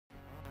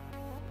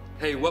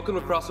Hey, welcome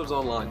to Crossroads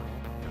Online.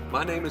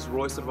 My name is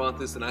Roy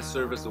Cervantes, and I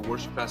serve as the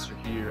worship pastor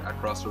here at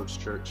Crossroads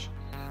Church.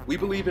 We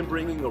believe in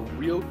bringing a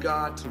real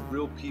God to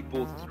real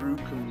people through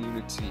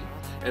community,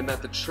 and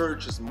that the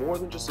church is more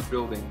than just a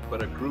building,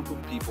 but a group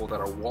of people that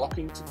are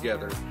walking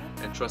together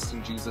and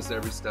trusting Jesus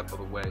every step of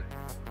the way.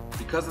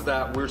 Because of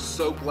that, we're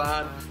so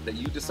glad that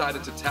you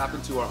decided to tap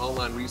into our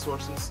online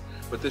resources,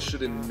 but this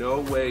should in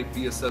no way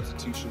be a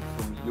substitution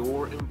from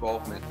your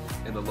involvement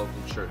in the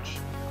local church.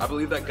 I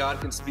believe that God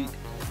can speak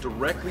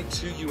directly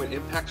to you and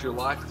impact your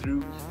life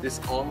through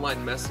this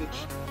online message,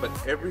 but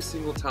every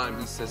single time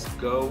he says,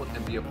 go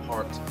and be a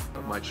part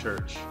of my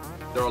church.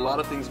 There are a lot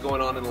of things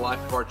going on in the life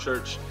of our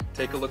church.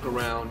 Take a look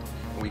around,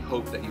 and we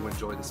hope that you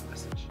enjoy this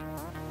message.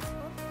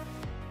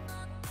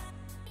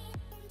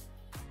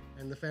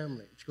 And the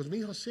family. She goes,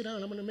 Mijo, sit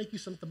down. I'm going to make you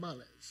some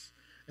tamales.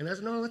 And I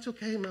said, no, that's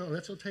okay, Mom.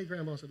 That's okay,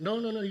 Grandma. I said, no,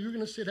 you're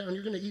going to sit down.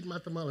 You're going to eat my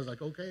tamales.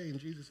 Like, okay, in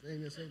Jesus'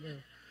 name, yes,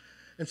 amen.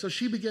 And so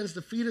she begins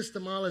to feed us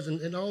tamales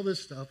and all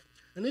this stuff.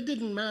 And it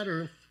didn't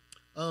matter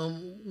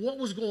what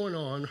was going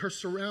on, her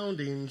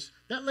surroundings.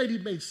 That lady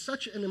made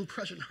such an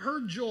impression.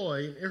 Her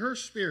joy and her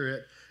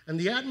spirit and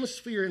the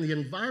atmosphere and the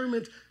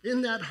environment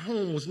in that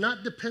home was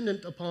not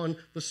dependent upon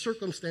the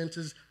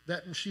circumstances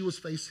that she was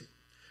facing.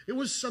 It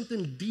was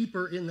something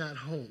deeper in that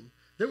home.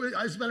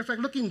 As a matter of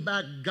fact, looking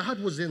back, God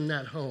was in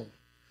that home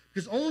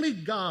because only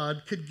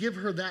God could give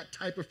her that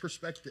type of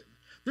perspective.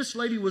 This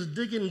lady was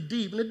digging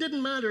deep, and it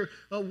didn't matter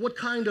what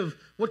kind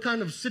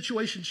of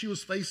situation she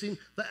was facing.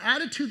 The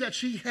attitude that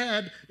she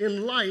had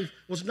in life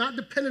was not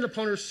dependent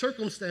upon her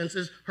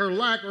circumstances, her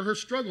lack, or her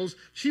struggles.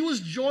 She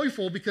was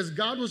joyful because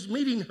God was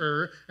meeting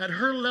her at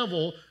her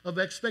level of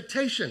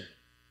expectation.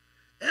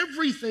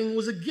 Everything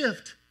was a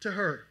gift to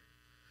her.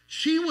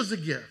 She was a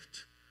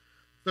gift.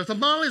 The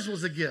tamales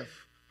was a gift.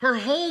 Her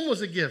home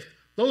was a gift.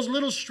 Those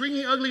little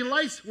stringy, ugly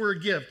lights were a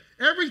gift.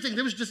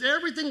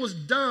 Everything was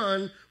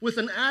done with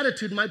an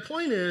attitude. My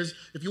point is,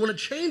 if you want to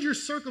change your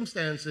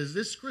circumstances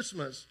this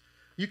Christmas,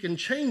 you can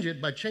change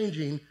it by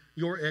changing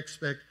your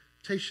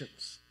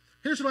expectations.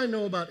 Here's what I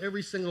know about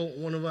every single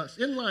one of us.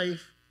 In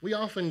life, we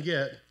often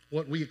get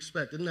what we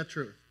expect. Isn't that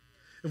true?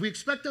 If we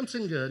expect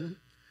something good,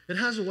 it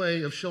has a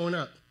way of showing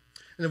up.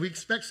 And if we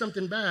expect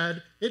something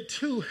bad, it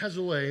too has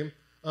a way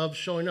of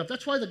showing up.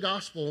 That's why the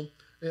gospel,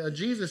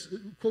 Jesus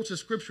quotes a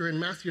scripture in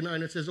Matthew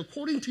 9. It says,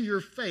 according to your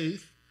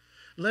faith,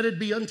 let it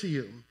be unto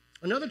you.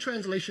 Another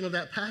translation of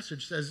that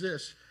passage says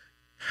this,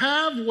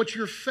 have what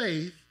your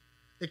faith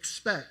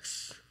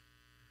expects.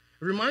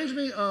 It reminds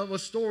me of a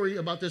story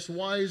about this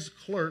wise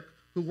clerk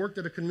who worked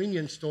at a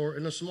convenience store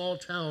in a small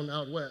town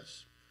out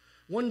west.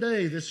 One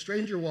day, this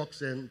stranger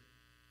walks in,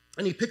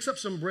 and he picks up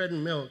some bread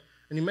and milk,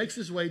 and he makes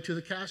his way to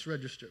the cash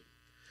register.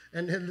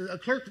 And the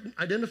clerk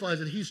identifies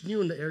that he's new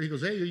in the area. He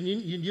goes, hey,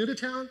 you new to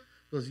town?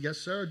 He goes, yes,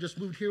 sir, just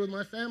moved here with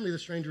my family, the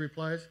stranger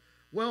replies.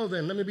 Well,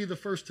 then, let me be the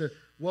first to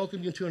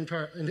welcome you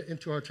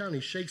into our town. He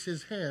shakes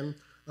his hand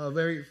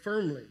very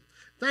firmly.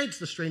 Thanks,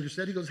 the stranger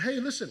said. He goes, hey,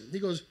 listen. He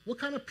goes, what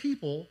kind of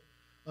people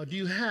do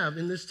you have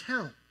in this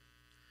town?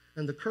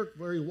 And the clerk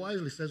very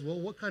wisely says, well,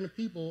 what kind of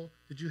people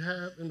did you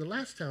have in the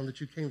last town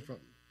that you came from?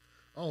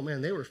 Oh,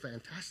 man, they were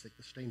fantastic,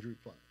 the stranger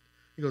replied.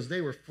 He goes,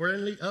 they were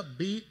friendly,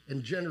 upbeat,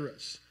 and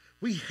generous.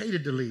 We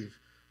hated to leave.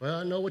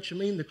 Well, I know what you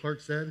mean, the clerk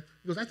said.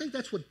 He goes, I think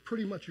that's what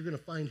pretty much you're going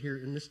to find here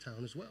in this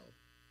town as well.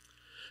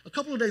 A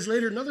couple of days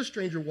later, another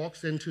stranger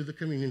walks into the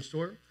convenience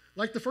store.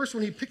 Like the first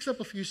one, he picks up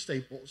a few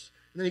staples,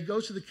 and then he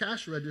goes to the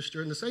cash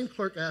register, and the same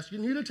clerk asks, you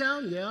new to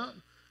town? Yeah,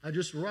 I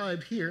just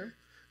arrived here.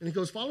 And he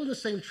goes, following the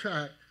same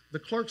track, the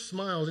clerk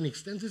smiles, and he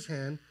extends his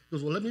hand. He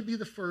goes, well, let me be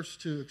the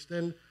first to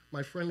extend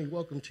my friendly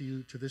welcome to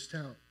you to this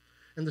town.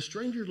 And the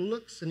stranger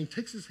looks, and he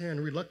takes his hand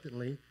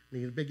reluctantly,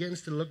 and he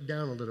begins to look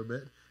down a little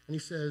bit, and he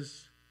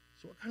says,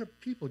 so what kind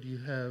of people do you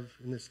have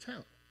in this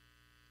town?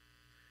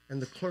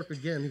 And the clerk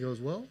again, he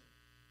goes, well,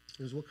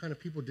 he goes, what kind of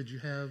people did you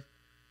have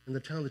in the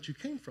town that you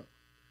came from?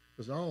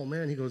 He goes, oh,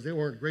 man. He goes, they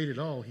weren't great at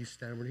all, he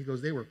stammered. He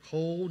goes, they were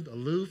cold,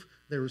 aloof.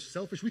 They were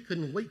selfish. We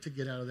couldn't wait to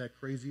get out of that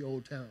crazy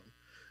old town.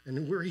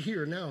 And we're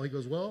here now. He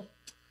goes, well,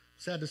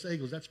 sad to say, he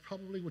goes, that's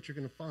probably what you're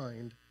going to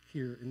find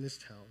here in this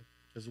town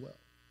as well.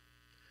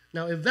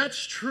 Now, if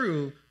that's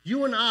true,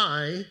 you and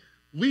I,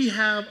 we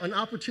have an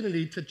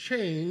opportunity to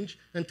change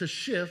and to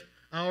shift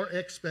our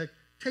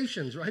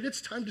expectations, right?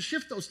 It's time to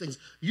shift those things.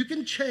 You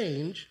can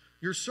change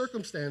your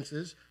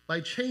circumstances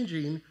by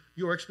changing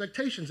your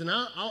expectations. And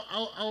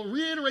I'll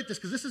reiterate this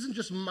because this isn't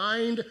just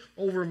mind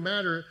over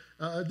matter.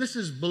 This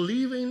is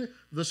believing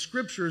the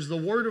scriptures, the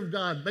word of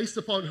God, based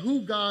upon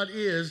who God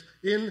is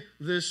in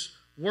this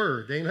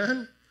word.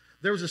 Amen?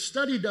 There was a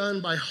study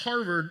done by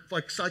Harvard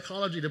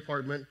psychology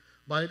department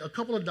by a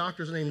couple of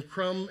doctors named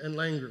Crum and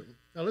Langer.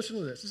 Now listen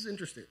to this. This is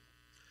interesting.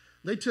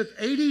 They took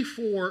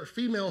 84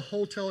 female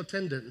hotel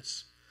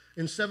attendants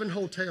in 7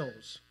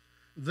 hotels.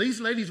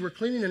 These ladies were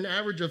cleaning an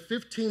average of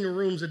 15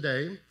 rooms a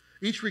day,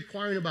 each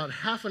requiring about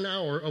half an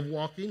hour of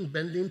walking,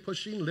 bending,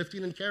 pushing,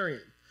 lifting, and carrying.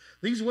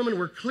 These women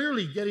were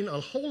clearly getting a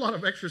whole lot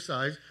of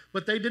exercise,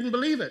 but they didn't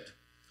believe it.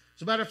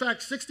 As a matter of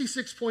fact,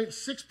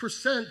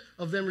 66.6%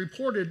 of them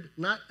reported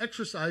not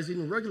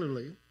exercising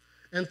regularly,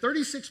 and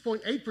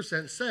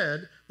 36.8%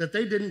 said that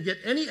they didn't get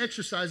any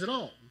exercise at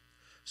all.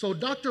 So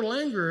Dr.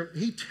 Langer,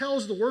 he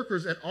tells the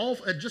workers at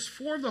just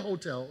 4 of the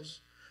hotels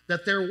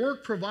that their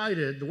work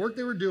provided, the work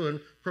they were doing,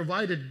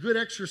 provided good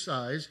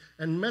exercise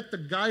and met the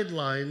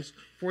guidelines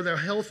for their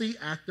healthy,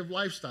 active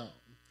lifestyle.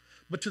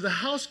 But to the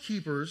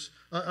housekeepers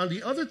on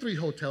the other 3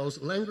 hotels,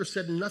 Langer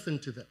said nothing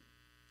to them.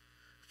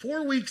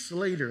 4 weeks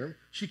later,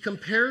 she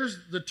compares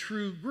the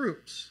two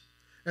groups.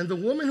 And the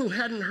woman who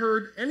hadn't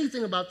heard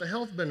anything about the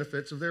health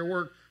benefits of their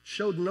work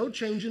showed no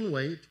change in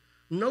weight,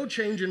 no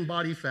change in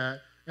body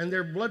fat, and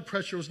their blood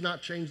pressure was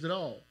not changed at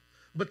all.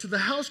 But to the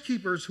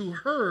housekeepers who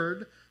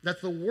heard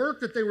that the work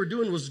that they were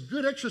doing was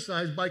good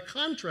exercise, by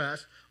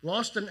contrast,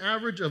 lost an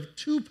average of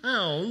 2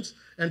 pounds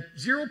and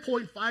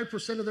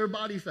 0.5% of their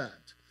body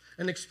fat,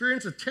 and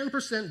experienced a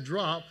 10%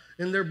 drop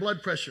in their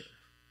blood pressure.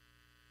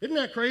 Isn't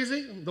that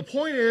crazy? The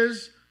point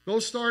is, go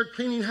start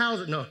cleaning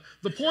houses. No,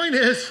 the point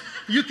is,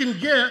 you can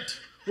get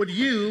what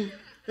you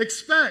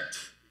expect,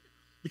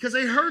 because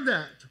they heard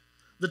that.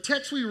 The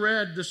text we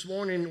read this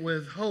morning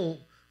with Hope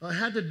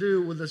had to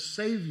do with a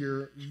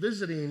Savior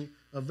visiting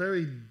a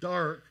very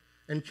dark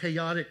and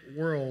chaotic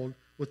world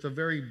with a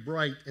very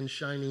bright and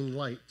shining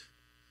light.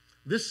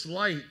 This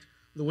light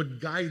would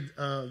guide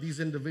these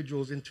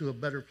individuals into a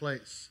better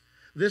place.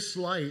 This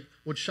light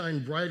would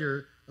shine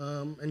brighter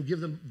and give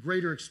them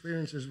greater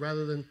experiences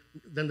rather than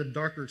the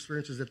darker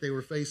experiences that they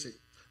were facing.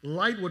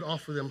 Light would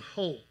offer them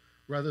hope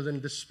rather than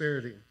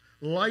disparity.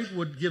 Light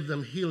would give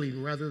them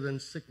healing rather than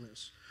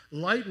sickness.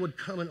 Light would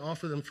come and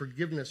offer them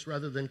forgiveness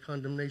rather than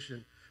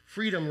condemnation,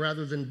 freedom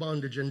rather than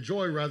bondage, and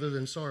joy rather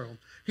than sorrow.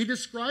 He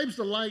describes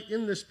the light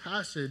in this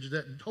passage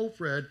that Hope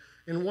read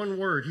in one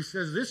word. He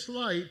says, this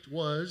light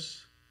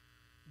was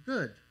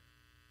good.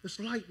 This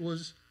light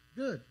was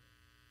good.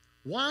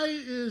 Why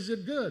is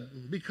it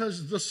good?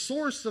 Because the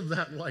source of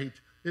that light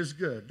is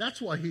good.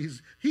 That's why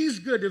he's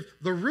good. If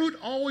the root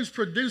always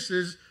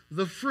produces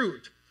the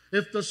fruit.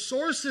 If the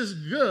source is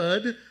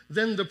good,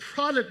 then the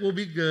product will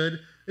be good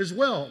as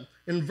well.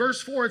 In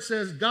verse 4, it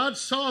says, God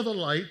saw the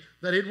light,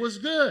 that it was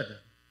good.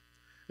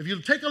 If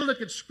you take a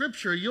look at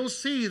Scripture, you'll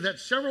see that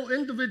several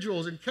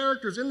individuals and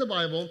characters in the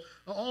Bible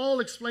all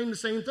explain the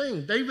same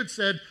thing. David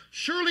said,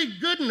 surely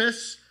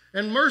goodness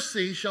and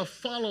mercy shall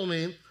follow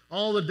me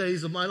all the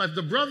days of my life.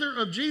 The brother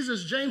of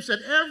Jesus, James, said,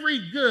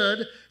 every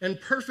good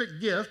and perfect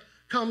gift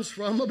comes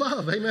from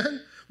above.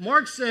 Amen?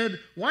 Mark said,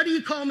 why do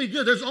you call me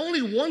good? There's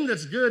only one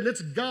that's good, and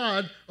it's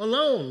God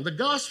alone. The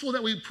gospel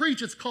that we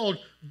preach, it's called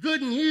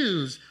good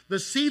news. The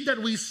seed that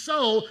we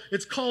sow,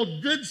 it's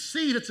called good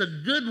seed. It's a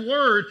good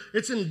word.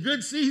 It's in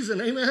good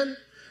season. Amen?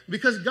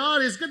 Because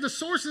God is good. The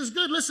source is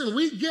good. Listen,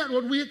 we get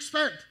what we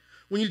expect.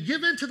 When you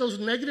give in to those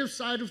negative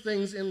side of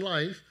things in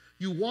life,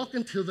 you walk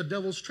into the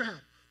devil's trap.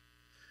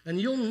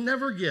 And you'll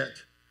never get,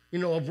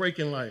 a break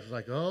in life.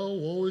 Like, oh,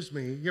 woe is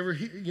me. You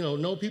ever,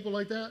 know people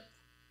like that?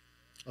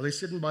 Are they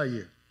sitting by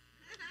you?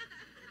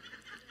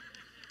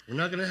 We're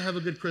not going to have a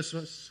good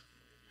Christmas.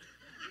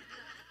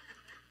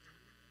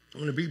 I'm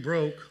going to be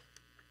broke.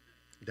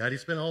 Daddy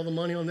spent all the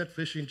money on that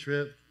fishing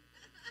trip.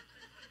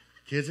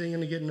 Kids ain't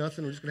going to get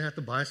nothing. We're just going to have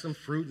to buy some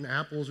fruit and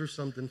apples or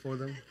something for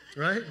them,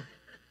 right?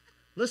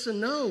 Listen,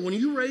 no. When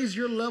you raise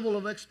your level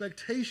of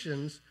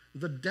expectations,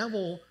 the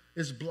devil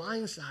is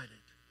blindsided.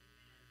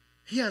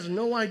 He has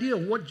no idea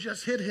what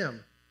just hit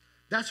him.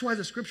 That's why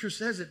the Scripture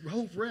says it.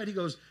 Hope read, he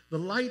goes, the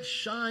light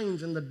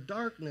shines in the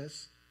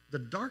darkness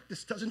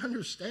doesn't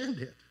understand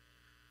it.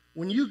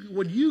 When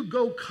you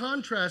go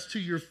contrast to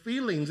your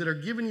feelings that are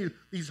giving you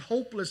these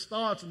hopeless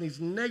thoughts and this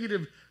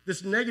negative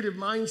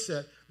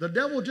mindset, the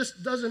devil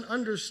just doesn't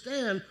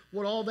understand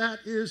what all that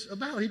is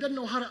about. He doesn't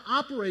know how to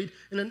operate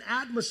in an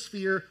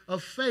atmosphere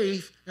of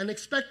faith and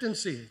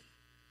expectancy.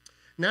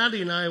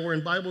 Natalie and I were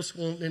in Bible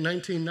school in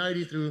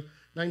 1990 through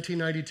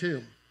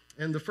 1992.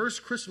 And the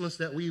first Christmas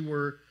that we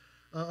were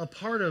a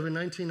part of in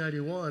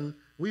 1991,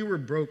 we were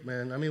broke,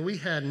 man. I mean, we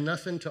had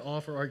nothing to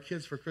offer our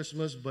kids for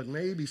Christmas but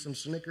maybe some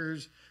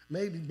Snickers,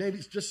 maybe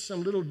just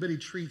some little bitty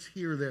treats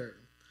here or there.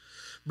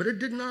 But it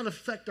did not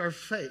affect our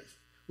faith.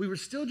 We were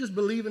still just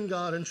believing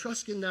God and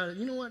trusting that,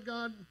 you know what,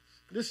 God?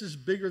 This is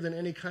bigger than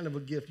any kind of a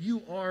gift.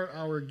 You are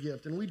our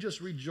gift. And we just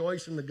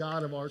rejoice in the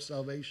God of our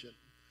salvation.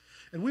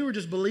 And we were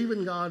just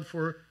believing God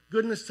for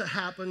goodness to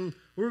happen.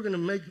 We were going to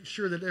make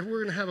sure that we're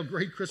going to have a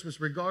great Christmas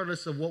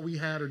regardless of what we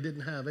had or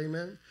didn't have.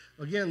 Amen?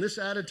 Again, this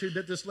attitude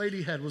that this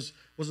lady had was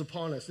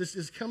upon us.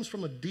 This comes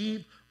from a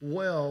deep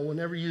well.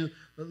 Whenever you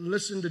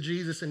listen to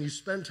Jesus and you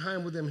spend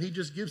time with him, he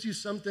just gives you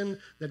something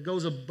that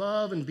goes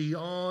above and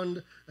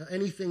beyond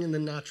anything in the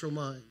natural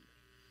mind.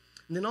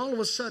 And then all of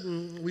a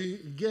sudden, we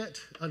get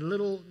a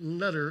little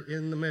letter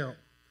in the mail.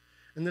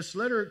 And this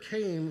letter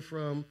came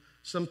from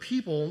some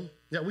people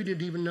that we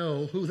didn't even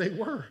know who they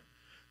were.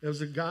 There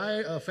was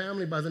a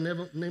family by the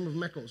name of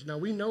Meckles. Now,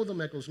 we know the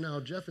Meckles now.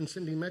 Jeff and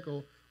Cindy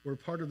Meckel were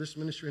part of this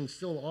ministry and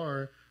still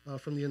are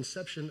from the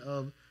inception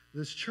of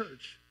this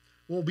church.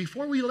 Well,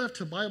 before we left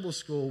to Bible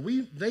school,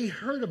 they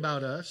heard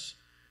about us,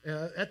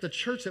 at the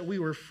church that we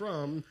were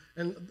from,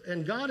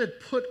 and God had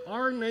put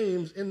our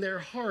names in their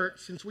heart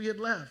since we had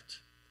left.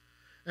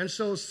 And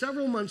so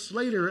several months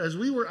later, as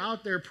we were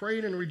out there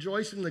praying and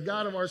rejoicing in the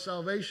God of our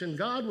salvation,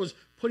 God was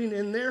putting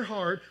in their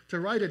heart to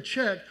write a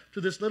check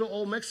to this little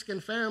old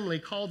Mexican family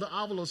called the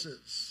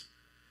Avaloses.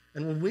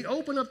 And when we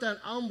opened up that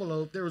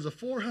envelope, there was a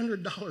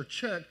 $400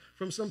 check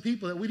from some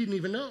people that we didn't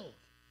even know.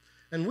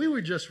 And we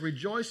were just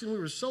rejoicing. We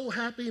were so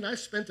happy, and I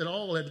spent it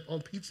all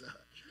on Pizza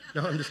Hut.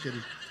 No, I'm just kidding.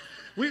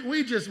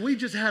 We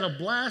just had a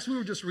blast. We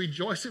were just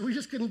rejoicing. We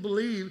just couldn't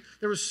believe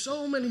there were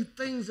so many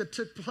things that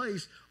took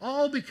place,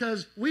 all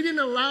because we didn't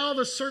allow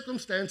the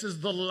circumstances,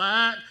 the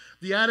lack,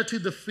 the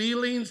attitude, the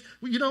feelings.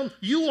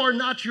 You are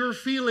not your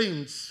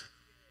feelings.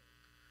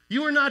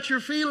 You are not your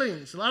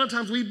feelings. A lot of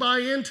times we buy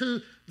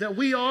into that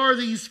we are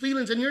these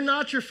feelings, and you're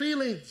not your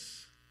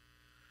feelings.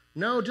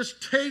 No,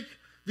 just take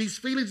these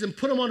feelings and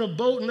put them on a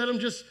boat and let them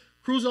just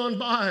cruise on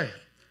by.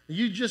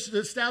 You just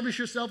establish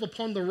yourself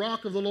upon the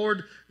rock of the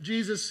Lord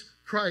Jesus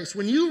Christ.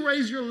 When you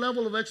raise your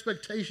level of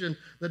expectation,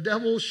 the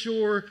devil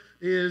sure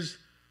is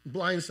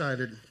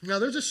blindsided. Now,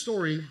 there's a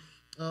story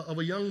of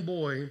a young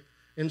boy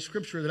in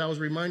Scripture that I was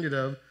reminded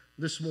of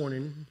this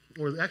morning,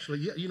 or actually,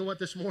 you know what,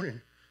 this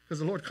morning, because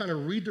the Lord kind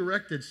of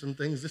redirected some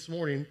things this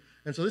morning,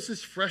 and so this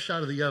is fresh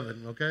out of the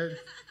oven, okay?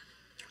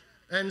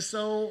 And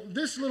so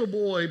this little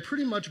boy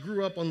pretty much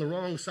grew up on the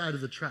wrong side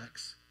of the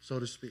tracks, so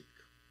to speak.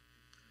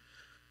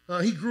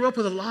 He grew up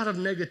with a lot of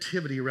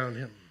negativity around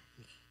him.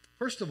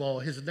 First of all,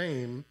 his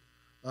name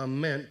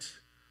meant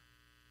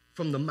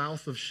from the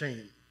mouth of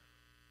shame.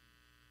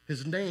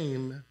 His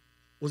name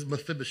was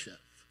Mephibosheth.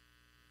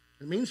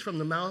 It means from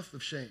the mouth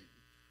of shame.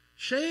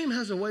 Shame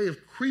has a way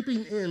of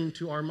creeping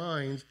into our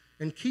minds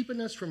and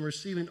keeping us from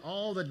receiving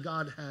all that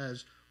God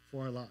has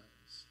for our lives.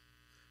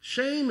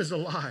 Shame is a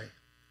lie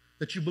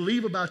that you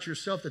believe about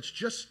yourself that's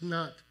just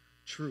not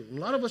true. And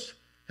a lot of us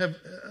have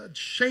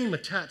shame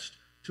attached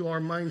to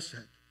our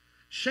mindset.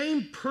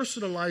 Shame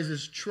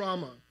personalizes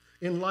trauma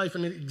in life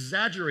and it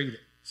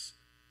exaggerates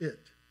it.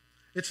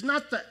 It's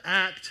not the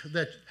act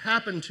that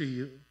happened to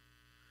you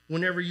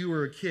whenever you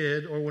were a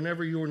kid or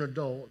whenever you were an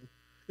adult.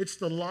 It's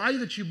the lie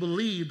that you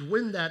believed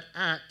when that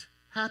act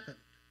happened.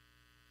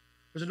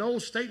 There's an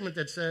old statement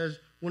that says,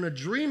 when a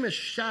dream is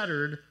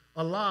shattered,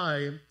 a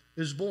lie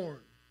is born.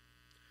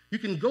 You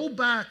can go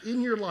back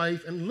in your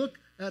life and look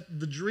at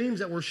the dreams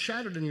that were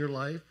shattered in your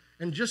life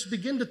and just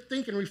begin to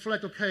think and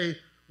reflect, okay,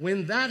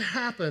 when that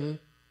happened,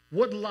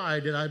 what lie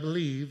did I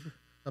believe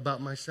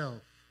about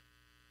myself?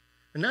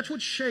 And that's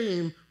what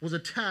shame was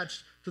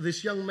attached to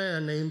this young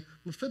man named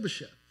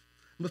Mephibosheth.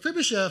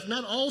 Mephibosheth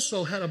not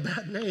also had a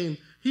bad name.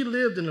 He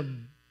lived in the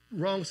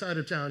wrong side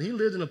of town. He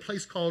lived in a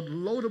place called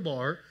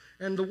Lodabar,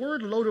 and the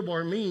word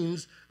Lodabar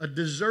means a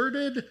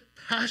deserted,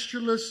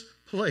 pastureless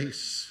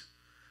place.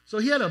 So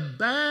he had a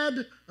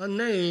bad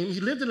name. He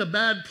lived in a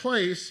bad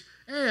place,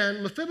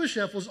 and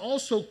Mephibosheth was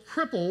also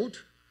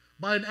crippled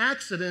by an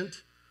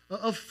accident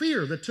of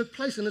fear that took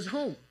place in his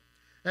home.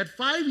 At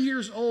 5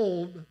 years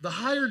old, the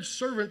hired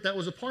servant that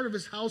was a part of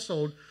his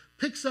household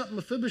picks up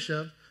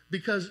Mephibosheth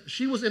because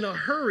she was in a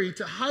hurry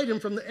to hide him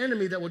from the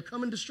enemy that would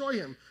come and destroy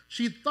him.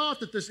 She thought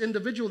that this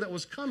individual that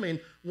was coming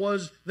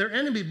was their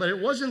enemy, but it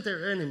wasn't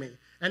their enemy.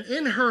 And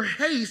in her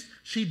haste,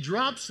 she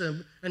drops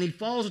him, and he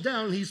falls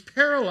down, and he's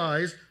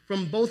paralyzed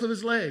from both of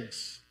his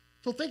legs.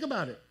 So think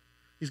about it.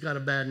 He's got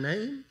a bad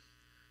name.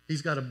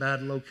 He's got a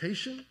bad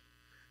location.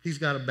 He's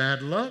got a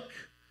bad luck.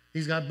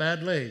 He's got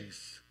bad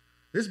legs.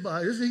 He's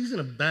in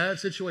a bad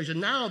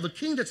situation. Now the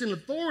king that's in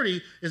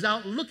authority is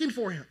out looking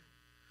for him.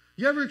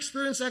 You ever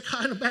experience that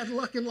kind of bad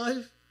luck in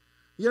life?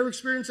 You ever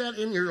experience that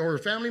in your or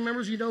family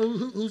members? You know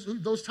who's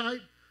those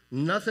type?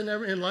 Nothing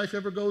ever in life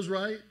ever goes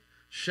right.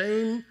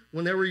 Shame,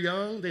 when they were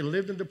young, they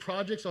lived in the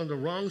projects on the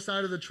wrong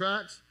side of the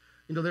tracks.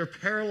 You know, they're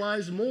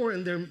paralyzed more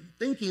in their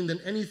thinking than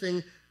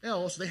anything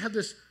else. They have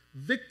this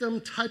victim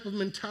type of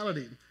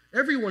mentality.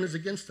 Everyone is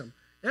against them.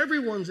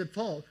 Everyone's at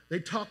fault. They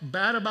talk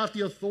bad about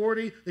the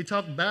authority. They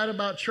talk bad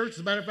about church. As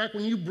a matter of fact,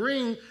 when you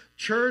bring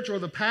church or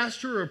the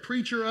pastor or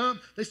preacher up,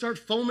 they start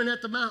foaming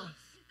at the mouth.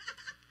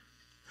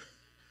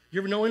 You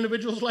ever know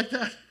individuals like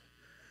that?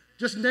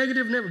 Just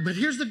negative, never. But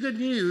here's the good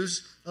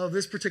news of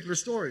this particular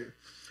story.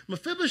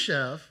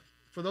 Mephibosheth,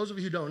 for those of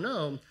you who don't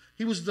know,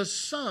 he was the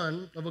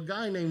son of a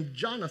guy named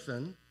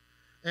Jonathan,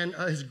 and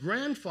his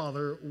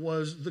grandfather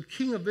was the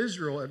king of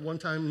Israel at one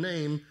time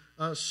named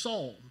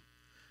Saul.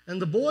 And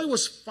the boy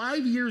was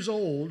 5 years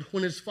old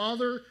when his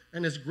father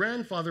and his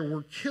grandfather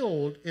were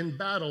killed in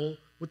battle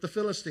with the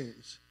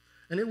Philistines.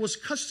 And it was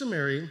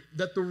customary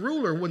that the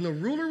ruler, when the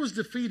ruler was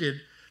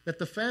defeated, that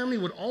the family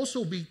would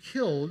also be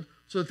killed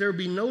so that there would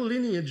be no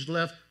lineage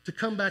left to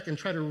come back and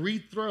try to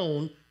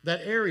rethrone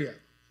that area.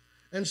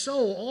 And so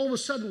all of a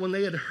sudden, when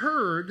they had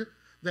heard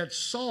that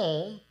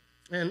Saul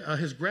and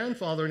his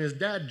grandfather and his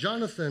dad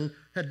Jonathan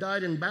had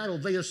died in battle,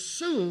 they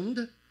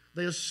assumed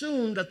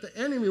that the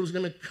enemy was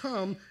going to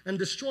come and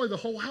destroy the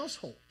whole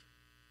household.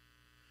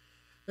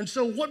 And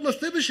so what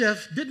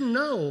Mephibosheth didn't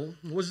know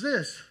was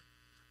this,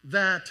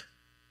 that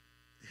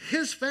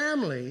his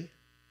family,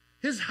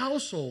 his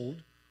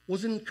household,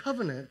 was in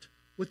covenant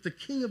with the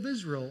king of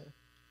Israel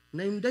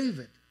named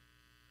David.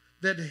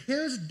 That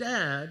his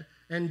dad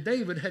and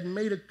David had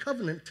made a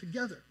covenant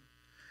together.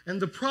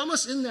 And the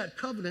promise in that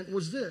covenant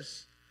was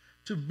this,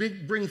 to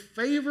bring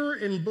favor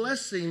and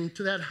blessing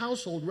to that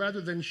household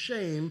rather than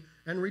shame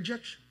and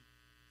rejection.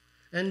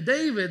 And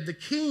David, the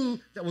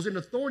king that was in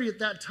authority at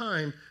that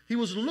time, he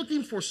was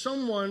looking for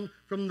someone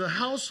from the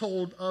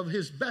household of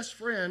his best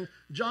friend,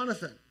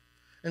 Jonathan.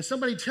 And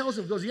somebody tells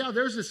him, goes, yeah,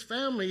 there's this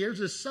family, there's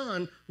this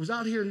son who's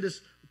out here in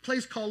this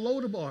place called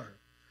Lodabar.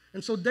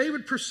 And so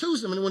David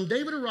pursues him. And when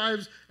David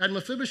arrives at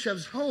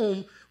Mephibosheth's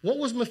home, what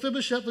was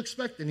Mephibosheth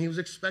expecting? He was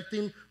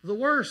expecting the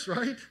worst,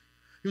 right?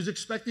 He was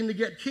expecting to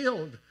get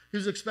killed. He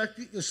was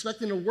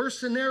expecting a worse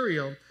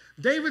scenario.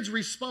 David's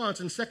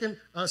response in 2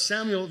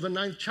 Samuel, the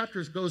 9th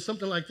chapter, goes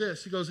something like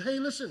this. He goes, hey,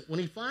 listen, when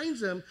he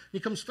finds him, he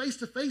comes face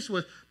to face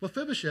with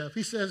Mephibosheth.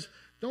 He says,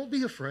 don't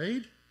be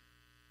afraid.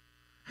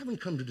 I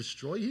haven't come to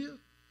destroy you.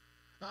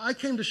 I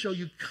came to show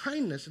you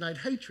kindness and not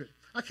hatred.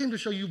 I came to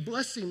show you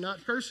blessing,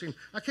 not cursing.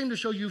 I came to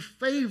show you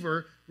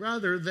favor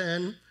rather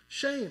than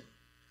shame.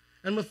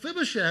 And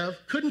Mephibosheth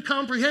couldn't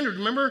comprehend it.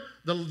 Remember,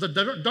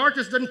 the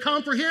darkness doesn't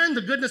comprehend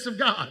the goodness of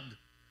God.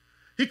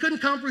 He couldn't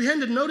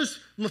comprehend it. Notice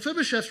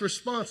Mephibosheth's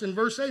response in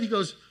verse 8. He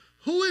goes,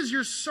 who is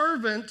your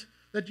servant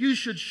that you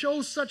should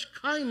show such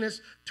kindness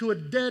to a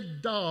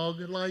dead dog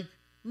like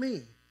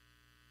me?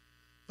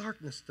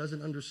 Darkness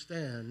doesn't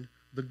understand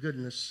the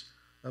goodness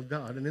of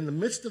God. And in the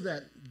midst of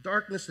that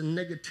darkness and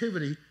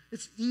negativity,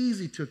 it's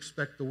easy to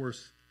expect the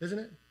worst, isn't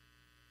it?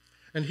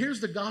 And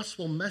here's the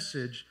gospel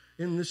message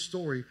in this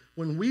story.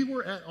 When we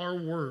were at our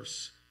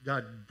worst,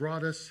 God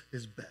brought us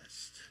his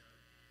best.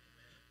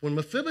 When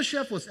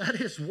Mephibosheth was at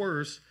his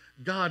worst,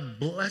 God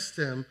blessed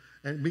him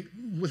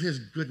with his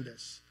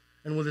goodness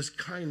and with his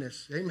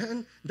kindness.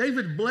 Amen?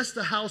 David blessed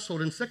the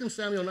household. In 2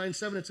 Samuel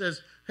 9:7, it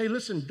says, hey,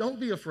 listen, don't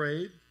be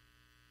afraid.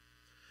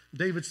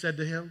 David said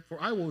to him, for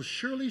I will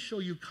surely show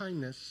you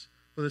kindness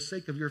for the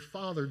sake of your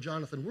father,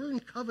 Jonathan. We're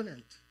in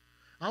covenant.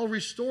 I'll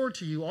restore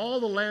to you all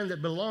the land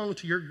that belonged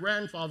to your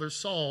grandfather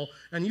Saul,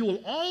 and you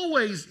will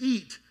always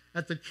eat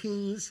at the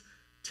king's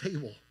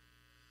table.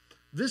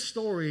 This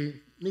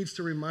story needs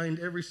to remind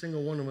every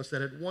single one of us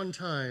that at one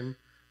time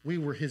we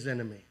were his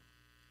enemy.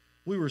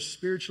 We were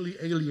spiritually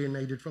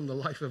alienated from the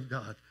life of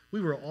God.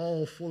 We were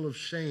all full of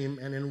shame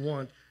and in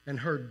want and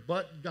hurt.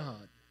 But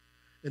God,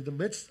 in the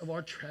midst of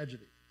our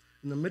tragedy,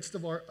 in the midst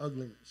of our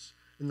ugliness,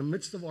 in the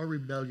midst of our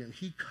rebellion,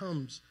 he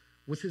comes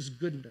with his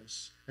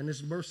goodness and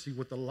his mercy,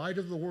 with the light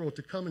of the world,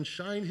 to come and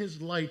shine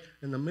his light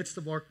in the midst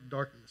of our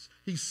darkness.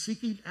 He's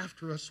seeking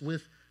after us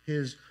with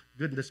his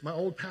goodness. My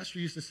old pastor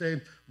used to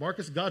say,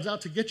 Marcus, God's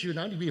out to get you,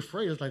 not to be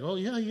afraid. It's like, oh,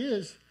 yeah, he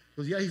is.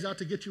 He goes, yeah, he's out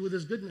to get you with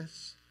his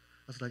goodness.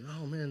 I was like,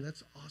 oh, man,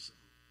 that's awesome.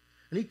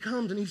 And he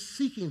comes and he's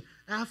seeking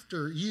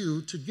after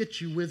you to get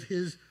you with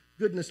his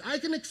goodness. I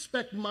can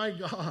expect my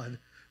God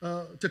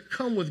to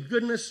come with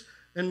goodness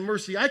and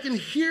mercy. I can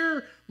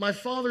hear my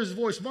Father's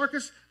voice.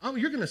 Marcus,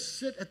 you're going to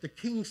sit at the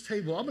king's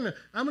table. I'm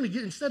going to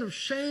get, instead of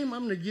shame,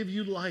 I'm going to give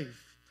you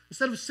life.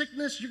 Instead of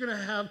sickness, you're going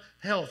to have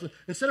health.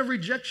 Instead of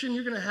rejection,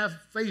 you're going to have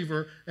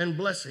favor and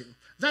blessing.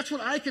 That's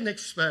what I can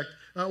expect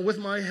with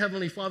my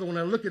Heavenly Father when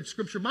I look at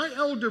Scripture. My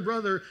elder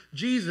brother,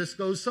 Jesus,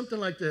 goes something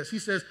like this. He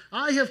says,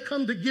 I have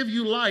come to give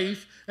you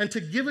life and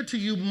to give it to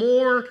you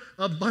more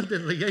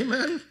abundantly.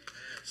 Amen?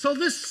 So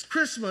this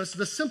Christmas,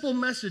 the simple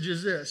message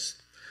is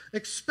this.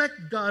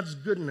 Expect God's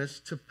goodness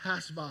to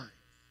pass by.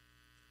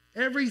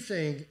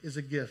 Everything is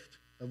a gift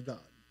of God.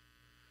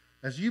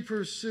 As you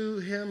pursue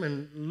him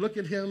and look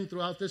at him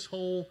throughout this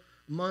whole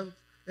month,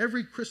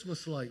 every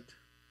Christmas light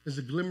is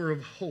a glimmer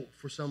of hope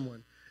for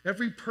someone.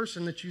 Every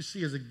person that you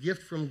see is a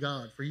gift from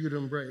God for you to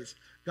embrace.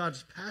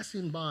 God's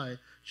passing by,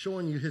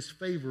 showing you his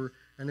favor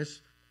and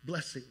his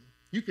blessing.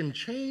 You can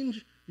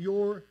change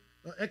your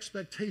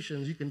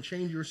expectations. You can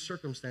change your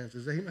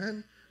circumstances.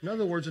 Amen? In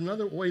other words,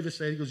 another way to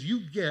say it, he goes,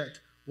 you get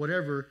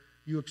whatever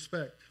you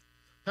expect.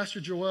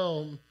 Pastor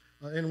Joel,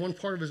 in one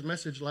part of his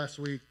message last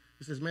week,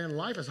 he says, man,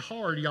 life is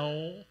hard,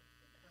 y'all.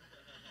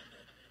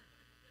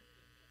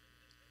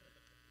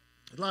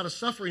 A lot of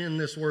suffering in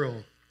this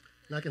world,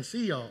 and I can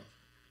see y'all.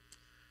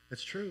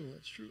 That's true.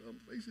 That's true. I'm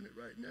facing it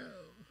right now.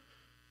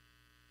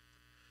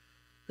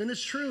 And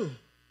it's true,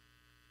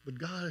 but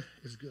God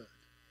is good.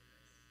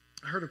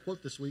 I heard a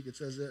quote this week. It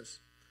says this,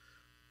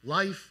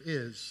 life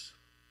is,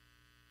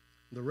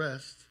 the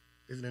rest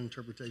is an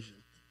interpretation.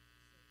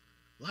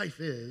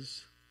 Life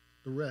is,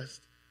 the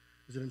rest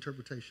is an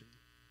interpretation.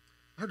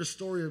 I heard a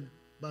story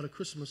about a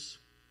Christmas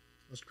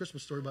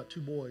story about two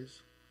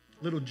boys,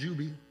 little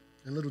Juby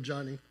and little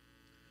Johnny,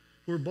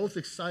 who were both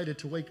excited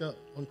to wake up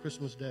on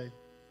Christmas Day,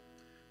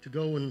 to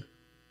go and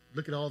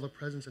look at all the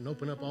presents and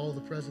open up all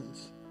the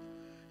presents.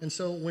 And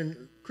so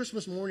when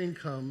Christmas morning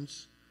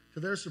comes, to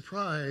their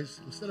surprise,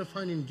 instead of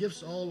finding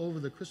gifts all over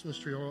the Christmas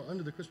tree or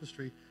under the Christmas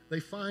tree, they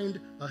find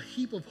a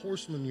heap of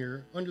horse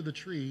manure under the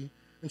tree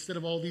instead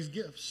of all these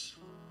gifts.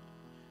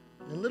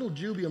 And little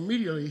Juby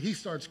immediately, he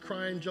starts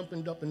crying,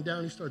 jumping up and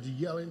down. He starts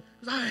yelling,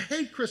 because I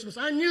hate Christmas.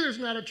 I knew there's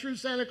not a true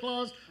Santa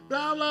Claus,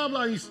 blah, blah,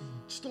 blah. He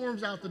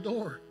storms out the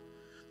door.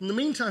 In the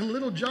meantime,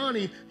 little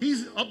Johnny,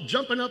 he's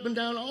jumping up and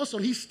down also.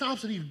 And he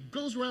stops and he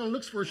goes around and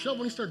looks for a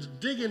shovel and he starts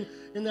digging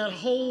in that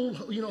hole,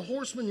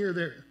 horse manure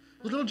there.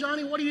 Little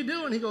Johnny, what are you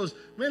doing? He goes,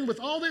 man,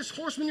 with all this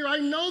horse manure, I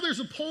know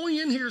there's a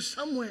pony in here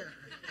somewhere.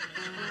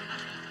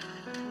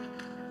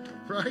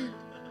 Right?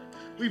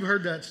 We've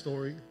heard that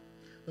story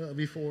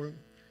before.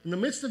 In the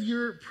midst of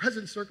your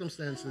present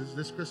circumstances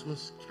this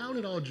Christmas, count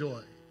it all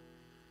joy,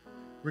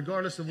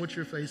 regardless of what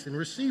you're facing.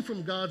 Receive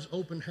from God's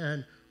open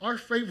hand. Our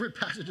favorite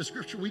passage of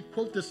Scripture, we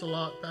quote this a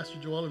lot, Pastor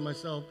Joel and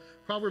myself.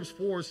 Proverbs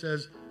 4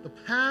 says, the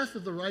path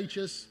of the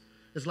righteous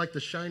is like the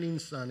shining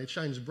sun. It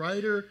shines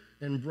brighter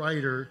and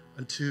brighter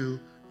unto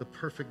the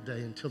perfect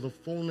day, until the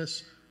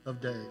fullness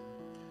of day.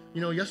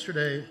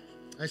 Yesterday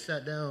I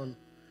sat down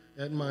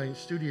at my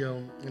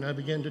studio and I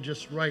began to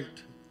just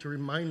write to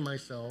remind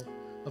myself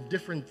of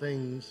different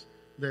things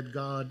that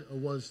God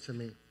was to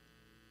me,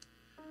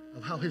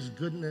 of how his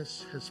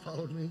goodness has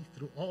followed me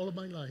through all of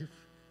my life.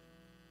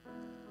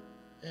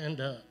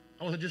 And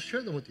I want to just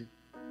share them with you.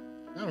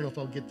 I don't know if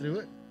I'll get through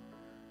it,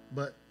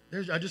 but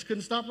I just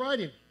couldn't stop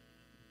writing.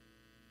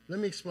 Let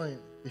me explain.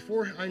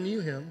 Before I knew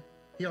him,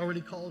 he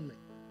already called me.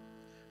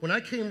 When I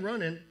came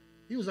running,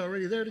 he was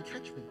already there to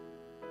catch me.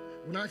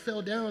 When I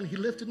fell down, he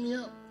lifted me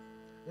up.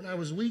 When I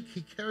was weak,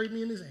 he carried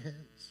me in his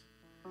hands.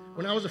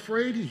 When I was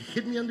afraid, he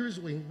hid me under his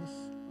wings.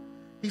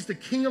 He's the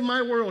king of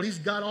my world. He's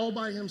God all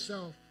by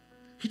himself.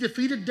 He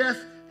defeated death,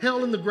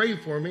 hell, and the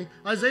grave for me.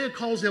 Isaiah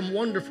calls him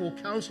Wonderful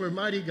Counselor,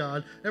 Mighty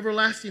God,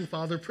 Everlasting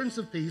Father, Prince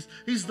of Peace.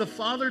 He's the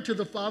father to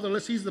the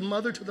fatherless. He's the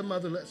mother to the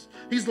motherless.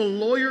 He's the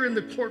lawyer in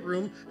the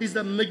courtroom. He's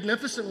the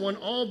magnificent one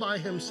all by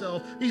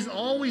himself. He's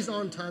always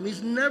on time.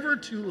 He's never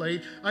too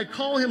late. I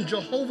call him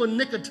Jehovah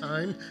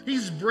Nicotime.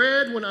 He's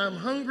bread when I'm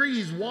hungry.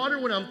 He's water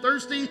when I'm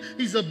thirsty.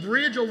 He's a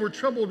bridge over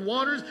troubled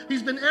waters.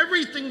 He's been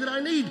everything that I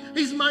need.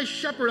 He's my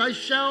shepherd. I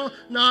shall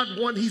not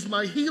want. He's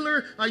my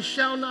healer. I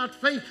shall not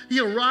faint.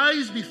 He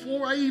arrives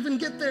before I even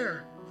get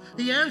there.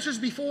 He answers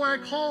before I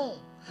call.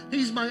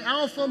 He's my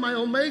Alpha, my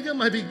Omega,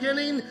 my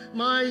beginning,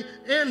 my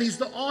end. He's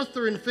the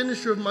author and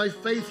finisher of my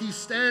faith. He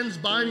stands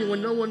by me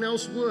when no one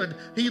else would.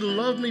 He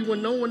loved me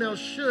when no one else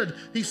should.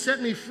 He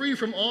set me free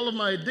from all of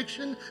my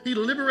addiction. He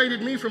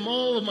liberated me from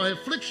all of my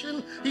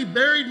affliction. He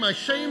buried my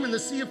shame in the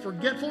sea of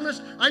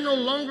forgetfulness. I no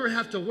longer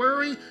have to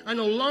worry. I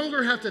no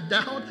longer have to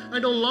doubt. I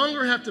no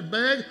longer have to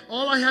beg.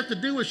 All I have to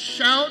do is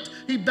shout.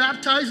 He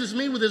baptizes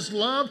me with his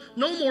love.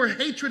 No more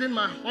hatred in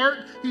my heart.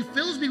 He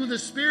fills me with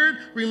his spirit,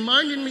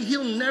 reminding me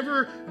he'll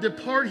never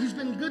depart. He's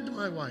been good to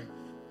my wife.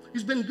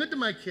 He's been good to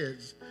my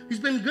kids. He's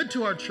been good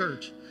to our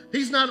church.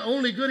 He's not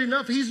only good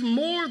enough, he's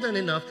more than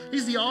enough.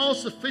 He's the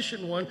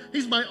all-sufficient one.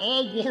 He's my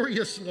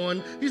all-glorious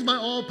one. He's my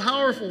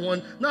all-powerful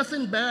one.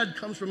 Nothing bad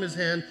comes from his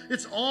hand.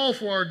 It's all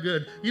for our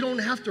good. You don't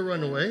have to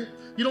run away.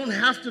 You don't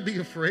have to be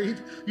afraid.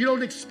 You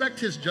don't expect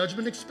his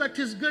judgment. Expect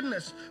his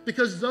goodness,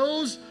 because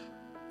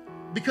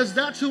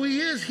that's who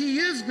he is. He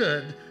is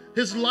good.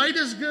 His light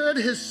is good,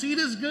 his seed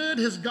is good,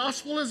 his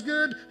gospel is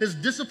good, his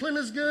discipline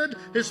is good,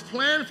 his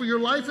plan for your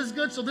life is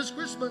good. So this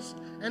Christmas,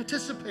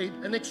 anticipate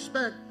and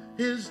expect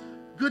his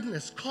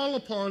goodness. Call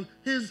upon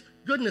his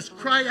goodness.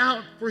 Cry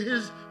out for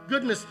his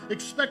goodness.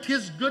 Expect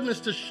his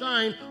goodness to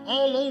shine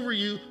all over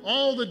you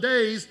all the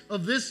days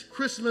of this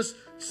Christmas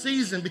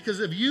season. Because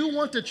if you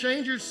want to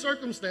change your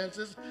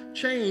circumstances,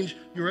 change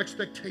your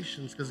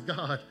expectations, because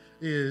God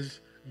is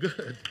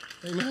good.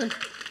 Amen.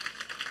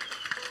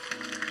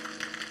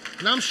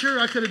 And I'm sure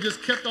I could have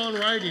just kept on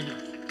writing,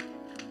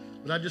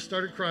 but I just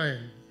started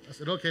crying. I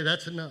said, okay,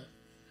 that's enough.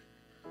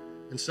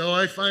 And so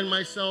I find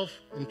myself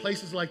in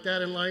places like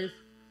that in life.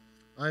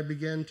 I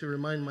began to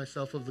remind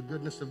myself of the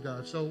goodness of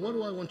God. So what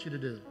do I want you to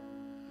do?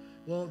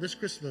 Well, this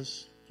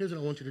Christmas, here's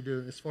what I want you to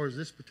do as far as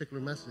this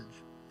particular message.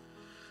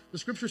 The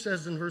scripture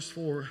says in verse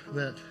 4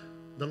 that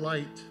the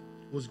light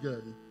was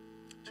good.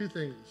 Two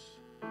things.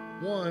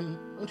 One,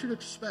 I want you to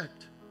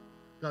expect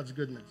God's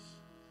goodness.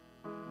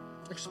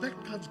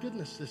 Expect God's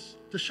goodness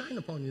to shine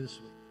upon you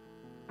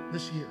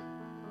this year.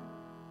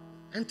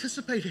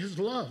 Anticipate his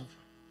love.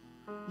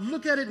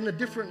 Look at it in a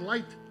different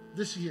light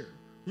this year.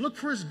 Look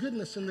for his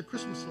goodness in the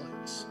Christmas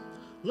lights.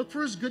 Look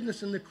for his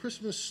goodness in the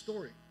Christmas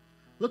story.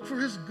 Look for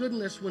his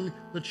goodness when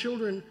the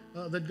children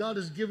that God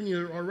has given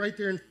you are right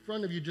there in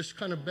front of you, just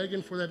kind of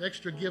begging for that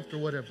extra gift or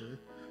whatever.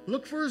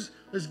 Look for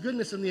his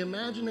goodness in the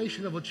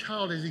imagination of a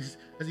child as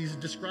he's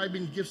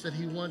describing gifts that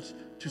he wants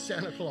to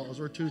Santa Claus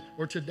or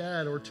to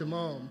dad or to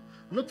mom.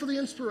 Look for the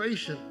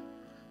inspiration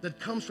that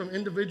comes from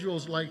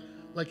individuals like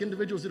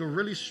individuals that are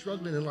really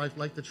struggling in life,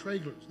 like the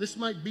Traeglers. This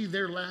might be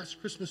their last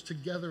Christmas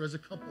together as a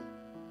couple,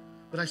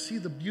 but I see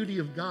the beauty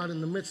of God in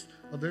the midst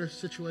of their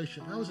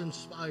situation. I was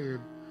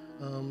inspired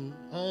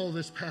all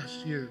this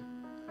past year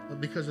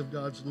because of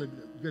God's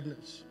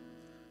goodness.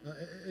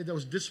 That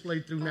was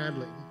displayed through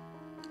Natalie.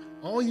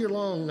 All year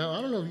long, now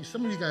I don't know if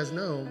some of you guys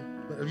know,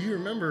 but if you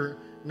remember,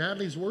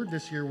 Natalie's word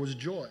this year was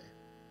joy.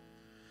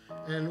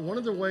 And one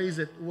of the ways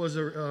that was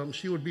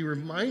she would be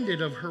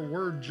reminded of her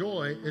word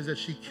joy is that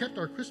she kept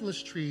our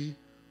Christmas tree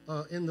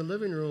in the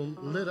living room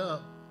lit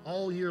up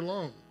all year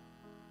long.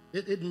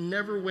 It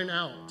never went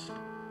out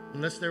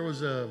unless there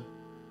was what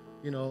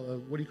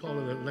do you call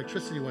it?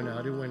 Electricity went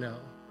out. It went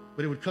out.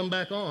 But it would come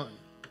back on.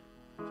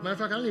 As a matter of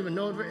fact, I don't even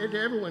know if it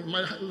ever went.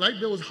 My light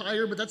bill was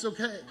higher, but that's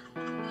okay.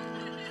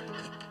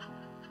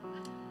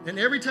 And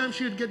every time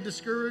she would get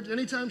discouraged,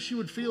 anytime she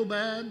would feel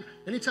bad,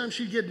 anytime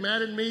she'd get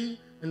mad at me,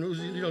 and it was,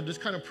 just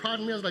kind of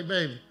prodding me, I was like,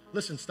 babe,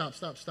 listen, stop.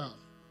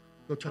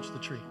 Go touch the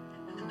tree.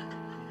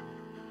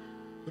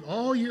 But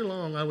all year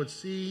long, I would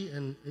see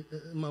and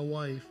my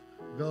wife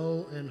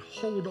go and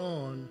hold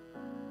on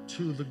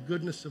to the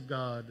goodness of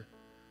God,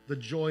 the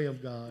joy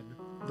of God,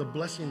 the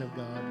blessing of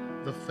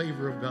God, the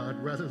favor of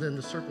God, rather than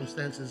the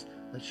circumstances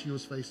that she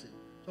was facing.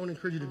 So I want to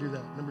encourage you to do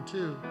that. Number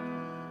 2,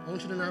 I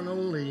want you to not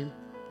only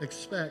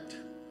expect,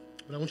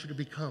 but I want you to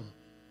become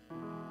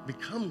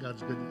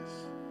God's goodness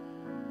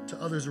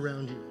to others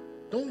around you.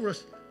 Don't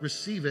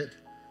receive it,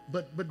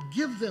 but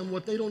give them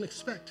what they don't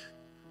expect.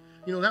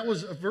 That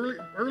was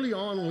early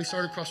on when we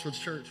started Crossroads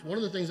Church. One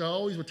of the things I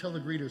always would tell the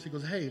greeters, he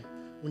goes, hey,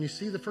 when you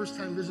see the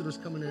first-time visitors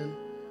coming in,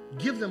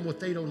 give them what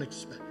they don't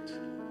expect.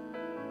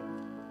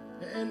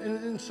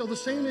 And so the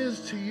same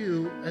is to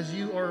you as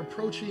you are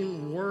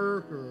approaching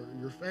work or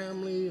your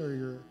family or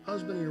your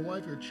husband or your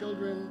wife, your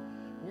children,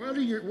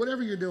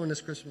 whatever you're doing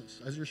this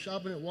Christmas. As you're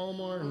shopping at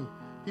Walmart and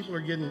people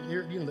are getting,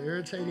 they're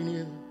irritating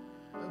you,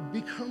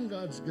 become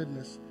God's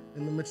goodness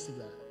in the midst of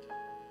that.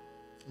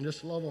 And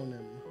just love on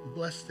them,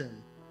 bless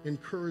them,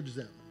 encourage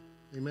them.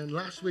 Amen.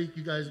 Last week,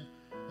 you guys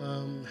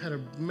had a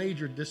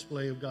major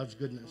display of God's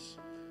goodness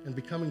and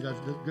becoming God's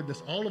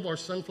goodness. All of our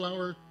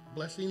sunflower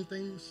blessing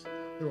things,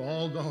 they were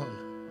all gone.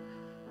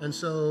 And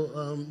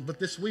so, but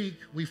this week,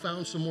 we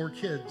found some more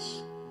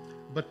kids.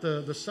 But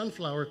the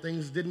sunflower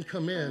things didn't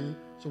come in,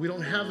 so we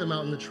don't have them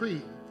out in the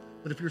tree.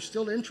 But if you're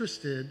still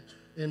interested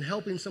in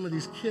helping some of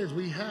these kids,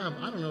 we have,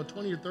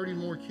 20 or 30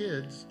 more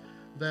kids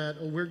that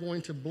we're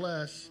going to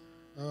bless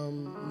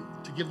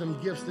to give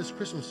them gifts this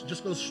Christmas.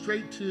 Just go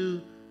straight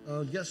to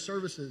guest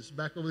services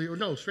back over there.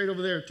 No, straight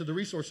over there to the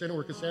resource center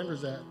where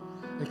Cassandra's at.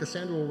 And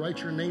Cassandra will write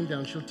your name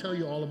down. She'll tell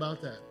you all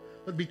about that.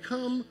 But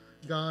become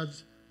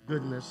God's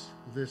goodness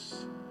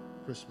this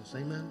Christmas.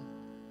 Amen.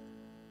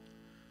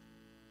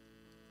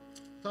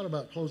 Thought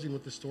about closing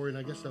with this story, and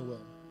I guess I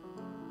will.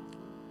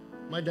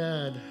 My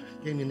dad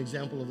gave me an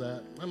example of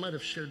that. I might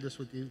have shared this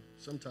with you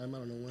sometime. I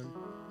don't know when.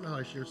 You know how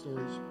I share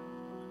stories.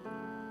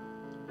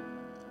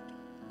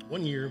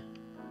 One year,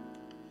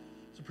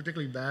 it's a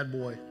particularly bad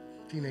boy,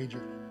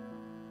 teenager.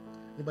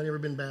 Anybody ever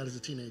been bad as a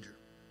teenager?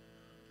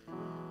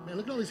 Man,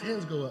 look at all these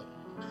hands go up.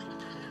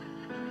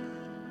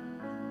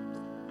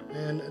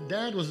 And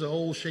Dad was an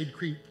old shade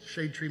tree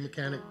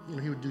mechanic.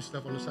 He would do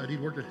stuff on the side. He'd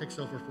worked at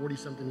Hexel for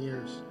 40-something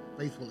years,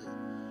 faithfully.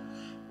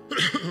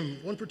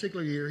 One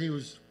particular year, he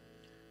was,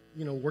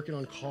 working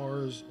on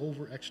cars,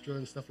 over extra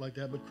and stuff like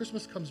that. But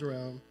Christmas comes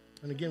around,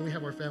 and again, we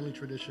have our family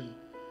tradition.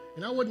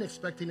 And I wasn't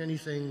expecting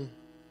anything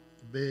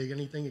big,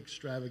 anything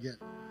extravagant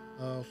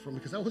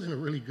because I wasn't a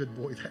really good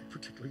boy that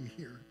particular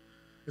year.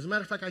 As a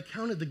matter of fact, I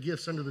counted the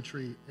gifts under the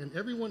tree, and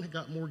everyone had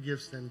got more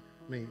gifts than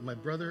me. My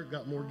brother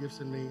got more gifts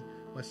than me.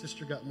 My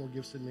sister got more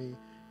gifts than me,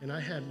 and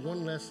I had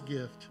one less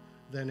gift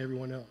than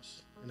everyone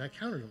else. And I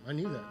counted them. I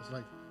knew that.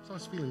 So I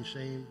was feeling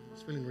shame. I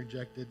was feeling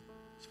rejected.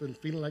 I was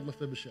feeling like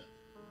Mephibosheth.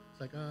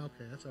 It's like,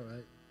 okay, that's all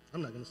right.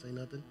 I'm not going to say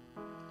nothing.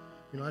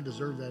 I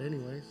deserve that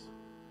anyways.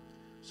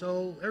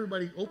 So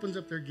everybody opens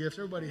up their gifts.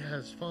 Everybody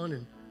has fun,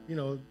 and,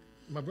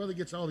 my brother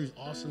gets all these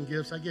awesome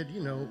gifts. I get,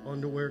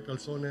 underwear,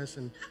 calzones,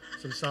 and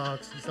some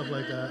socks and stuff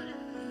like that.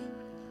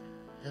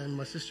 And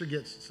my sister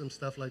gets some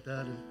stuff like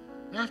that. And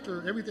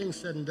after everything's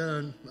said and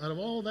done, out of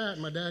all that,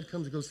 my dad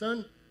comes and goes,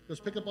 son,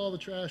 pick up all the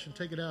trash and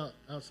take it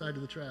outside to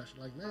the trash.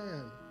 I'm like,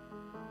 man,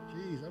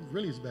 geez, I'm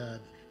really as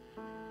bad.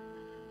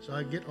 So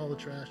I get all the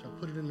trash, I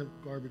put it in the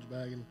garbage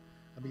bag, and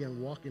I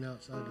began walking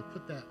outside to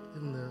put that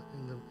in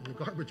the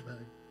garbage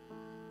bag.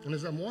 And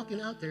as I'm walking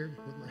out there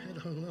with my head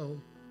hung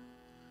low,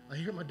 I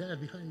hear my dad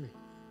behind me.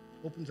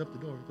 Opens up the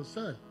door. He goes,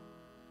 son.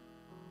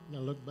 And I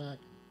look back.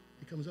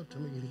 He comes up to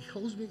me, and he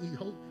holds me.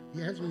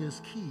 He hands me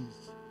his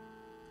keys.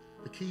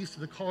 The keys to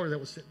the car that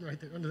was sitting right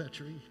there under that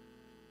tree.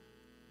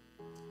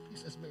 He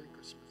says, Merry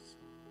Christmas.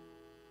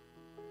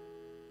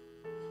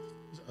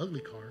 It was an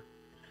ugly car.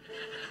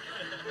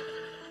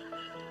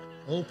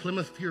 Old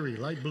Plymouth Fury,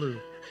 light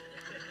blue.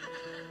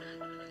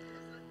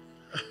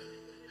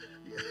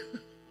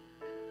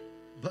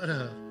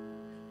 But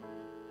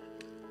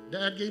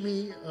Dad gave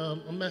me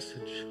a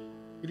message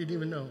he didn't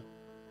even know.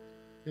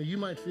 You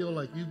might feel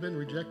like you've been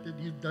rejected,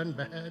 you've done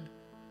bad,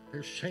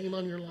 there's shame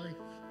on your life.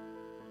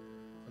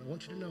 But I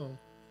want you to know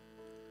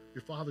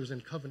your Father's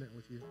in covenant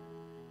with you.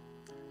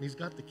 And He's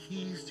got the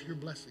keys to your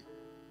blessing.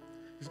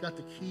 He's got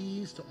the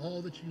keys to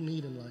all that you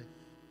need in life.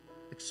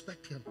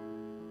 Expect Him.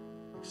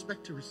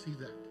 Expect to receive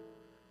that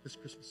this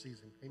Christmas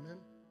season. Amen.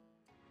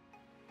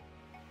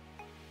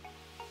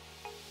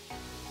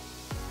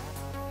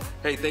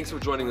 Hey, thanks for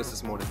joining us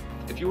this morning.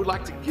 If you would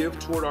like to give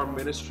toward our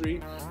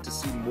ministry, to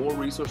see more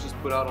resources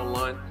put out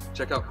online,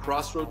 check out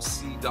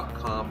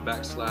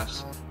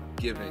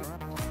crossroadsc.com/giving.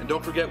 And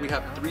don't forget, we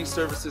have 3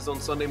 services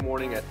on Sunday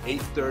morning at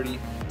 8:30,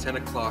 10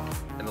 o'clock,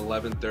 and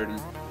 11:30.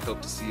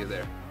 Hope to see you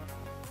there.